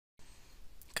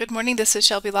Good morning, this is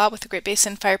Shelby Law with the Great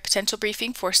Basin Fire Potential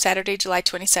Briefing for Saturday, July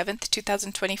 27th,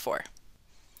 2024.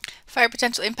 Fire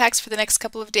potential impacts for the next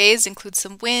couple of days include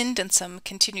some wind and some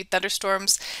continued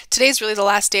thunderstorms. Today's really the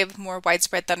last day of more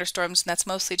widespread thunderstorms, and that's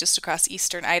mostly just across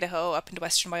eastern Idaho, up into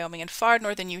western Wyoming, and far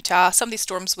northern Utah. Some of these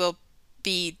storms will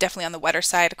be definitely on the wetter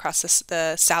side across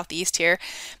the southeast here,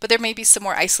 but there may be some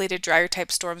more isolated drier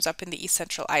type storms up in the east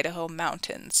central Idaho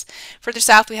mountains. Further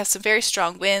south, we have some very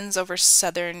strong winds over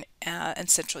southern and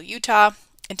central Utah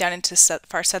and down into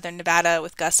far southern Nevada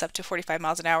with gusts up to 45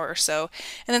 miles an hour or so,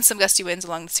 and then some gusty winds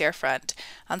along the Sierra Front.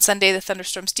 On Sunday, the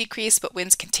thunderstorms decrease, but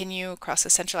winds continue across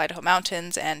the central Idaho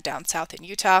mountains and down south in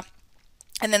Utah.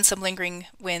 And then some lingering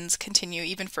winds continue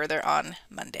even further on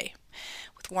Monday,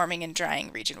 with warming and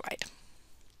drying region-wide.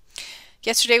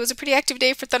 Yesterday was a pretty active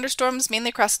day for thunderstorms, mainly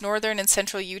across northern and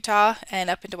central Utah and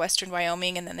up into western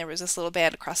Wyoming, and then there was this little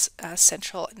band across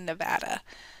central Nevada.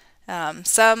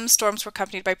 Some storms were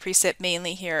accompanied by precip,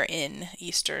 mainly here in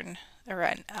eastern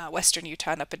or western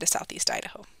Utah and up into southeast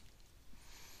Idaho.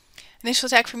 Initial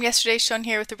attack from yesterday shown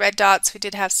here with the red dots. We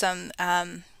did have some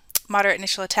moderate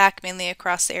initial attack, mainly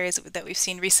across the areas that we've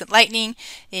seen recent lightning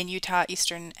in Utah,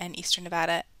 eastern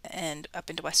Nevada, and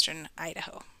up into western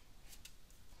Idaho.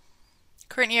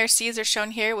 Current ERCs are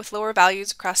shown here with lower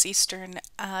values across eastern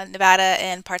Nevada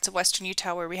and parts of western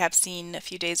Utah, where we have seen a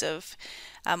few days of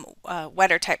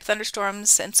wetter type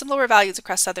thunderstorms, and some lower values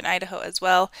across southern Idaho as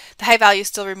well. The high values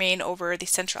still remain over the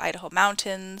central Idaho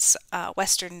mountains,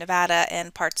 western Nevada,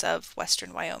 and parts of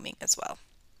western Wyoming as well.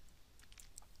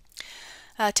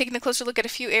 Taking a closer look at a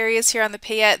few areas here on the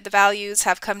Payette, the values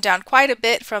have come down quite a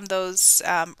bit from those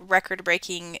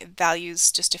record-breaking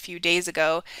values just a few days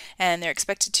ago, and they're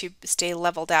expected to stay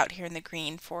leveled out here in the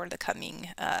green for the coming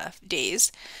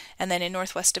days. And then in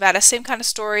northwest Nevada, same kind of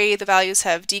story. The values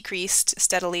have decreased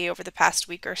steadily over the past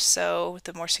week or so, with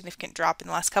a more significant drop in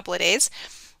the last couple of days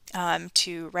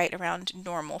to right around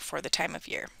normal for the time of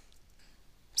year.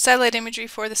 Satellite imagery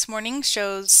for this morning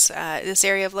shows this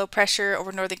area of low pressure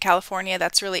over northern California.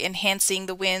 That's really enhancing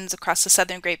the winds across the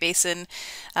southern Great Basin,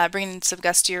 bringing some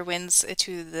gustier winds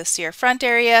to the Sierra Front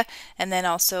area, and then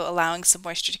also allowing some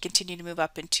moisture to continue to move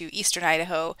up into eastern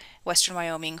Idaho, western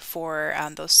Wyoming for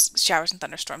those showers and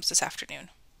thunderstorms this afternoon.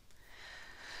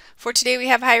 For today, we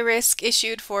have high risk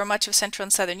issued for much of central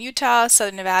and southern Utah,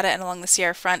 southern Nevada, and along the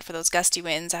Sierra Front for those gusty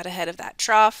winds out ahead of that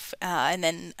trough, and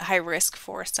then high risk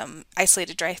for some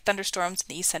isolated dry thunderstorms in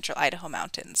the east central Idaho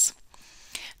mountains.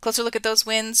 Closer look at those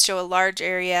winds show a large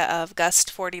area of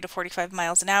gust 40 to 45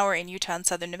 miles an hour in Utah and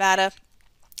southern Nevada,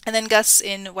 and then gusts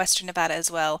in western Nevada as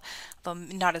well, though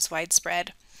not as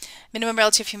widespread. Minimum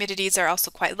relative humidities are also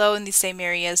quite low in these same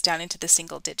areas, down into the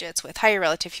single digits, with higher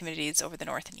relative humidities over the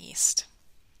north and east.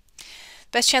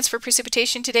 Best chance for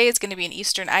precipitation today is going to be in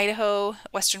eastern Idaho,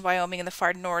 western Wyoming, and the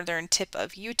far northern tip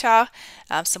of Utah.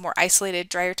 Some more isolated,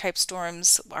 drier type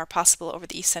storms are possible over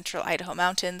the east central Idaho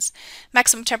mountains.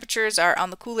 Maximum temperatures are on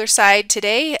the cooler side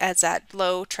today, as that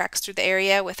low tracks through the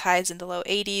area with highs in the low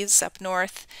 80s up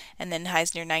north, and then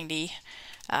highs near 90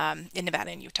 in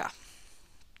Nevada and Utah.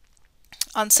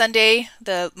 On Sunday,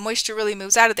 the moisture really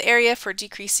moves out of the area for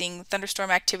decreasing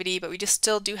thunderstorm activity, but we just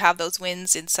still do have those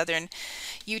winds in southern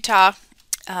Utah.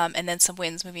 And then some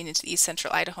winds moving into the east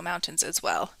central Idaho mountains as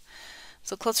well.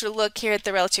 So closer look here at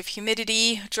the relative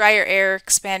humidity, drier air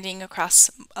expanding across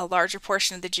a larger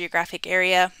portion of the geographic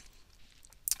area.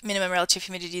 Minimum relative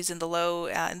humidities in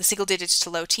the single digits to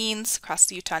low teens across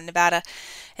the Utah and Nevada.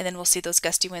 And then we'll see those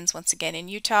gusty winds once again in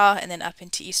Utah and then up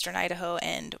into eastern Idaho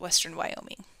and western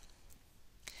Wyoming.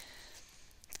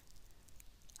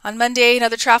 On Monday,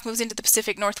 another trough moves into the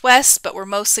Pacific Northwest, but we're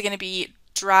mostly going to be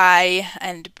dry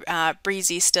and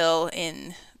breezy still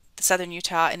in the southern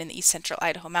Utah and in the east central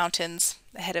Idaho mountains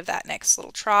ahead of that next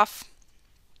little trough.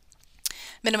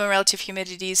 Minimum relative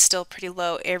humidity is still pretty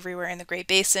low everywhere in the Great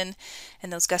Basin,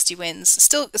 and those gusty winds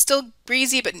still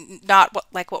breezy, but not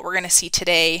like what we're going to see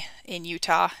today in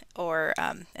Utah or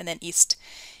and then east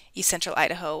central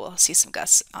Idaho. We'll see some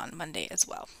gusts on Monday as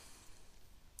well.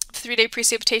 The 3-day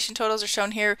precipitation totals are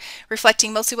shown here,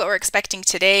 reflecting mostly what we're expecting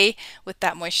today with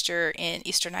that moisture in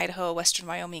eastern Idaho, western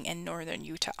Wyoming, and northern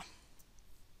Utah.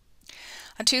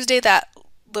 On Tuesday, that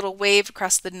little wave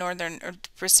across the northern or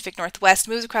Pacific Northwest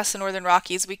moves across the northern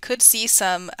Rockies. We could see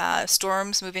some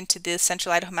storms move into the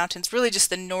central Idaho mountains, really just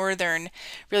the northern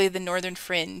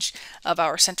fringe of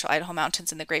our central Idaho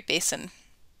mountains in the Great Basin.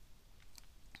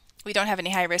 We don't have any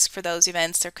high risk for those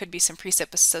events. There could be some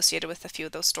precip associated with a few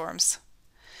of those storms.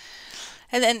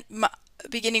 And then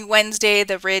beginning Wednesday,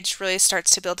 the ridge really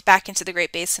starts to build back into the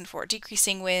Great Basin for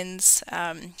decreasing winds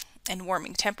and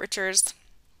warming temperatures.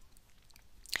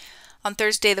 On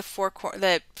Thursday,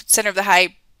 the center of the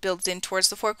high builds in towards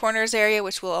the Four Corners area,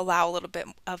 which will allow a little bit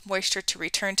of moisture to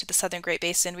return to the southern Great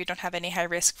Basin. We don't have any high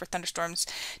risk for thunderstorms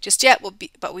just yet,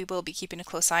 but we will be keeping a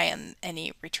close eye on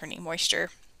any returning moisture.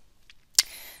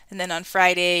 And then on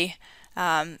Friday,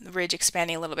 the ridge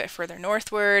expanding a little bit further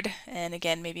northward, and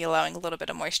again, maybe allowing a little bit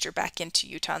of moisture back into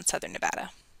Utah and southern Nevada.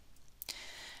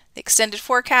 The extended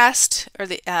forecast, or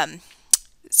the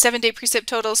 7-day precip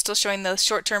total, still showing the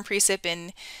short-term precip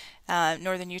in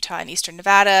northern Utah and eastern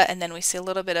Nevada, and then we see a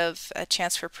little bit of a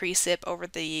chance for precip over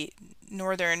the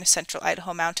northern central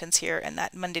Idaho mountains here in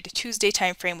that Monday to Tuesday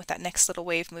time frame with that next little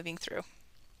wave moving through.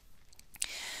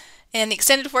 And the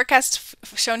extended forecast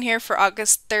shown here for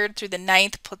August 3rd through the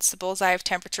 9th puts the bullseye of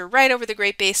temperature right over the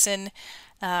Great Basin.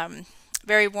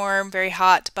 Very warm, very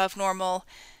hot, above normal.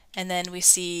 And then we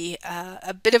see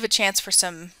a bit of a chance for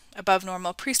some above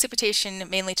normal precipitation,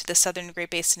 mainly to the southern Great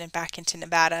Basin and back into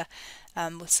Nevada,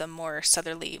 with some more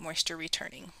southerly moisture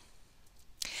returning.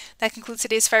 That concludes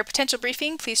today's fire potential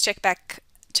briefing. Please check back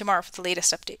tomorrow for the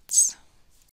latest updates.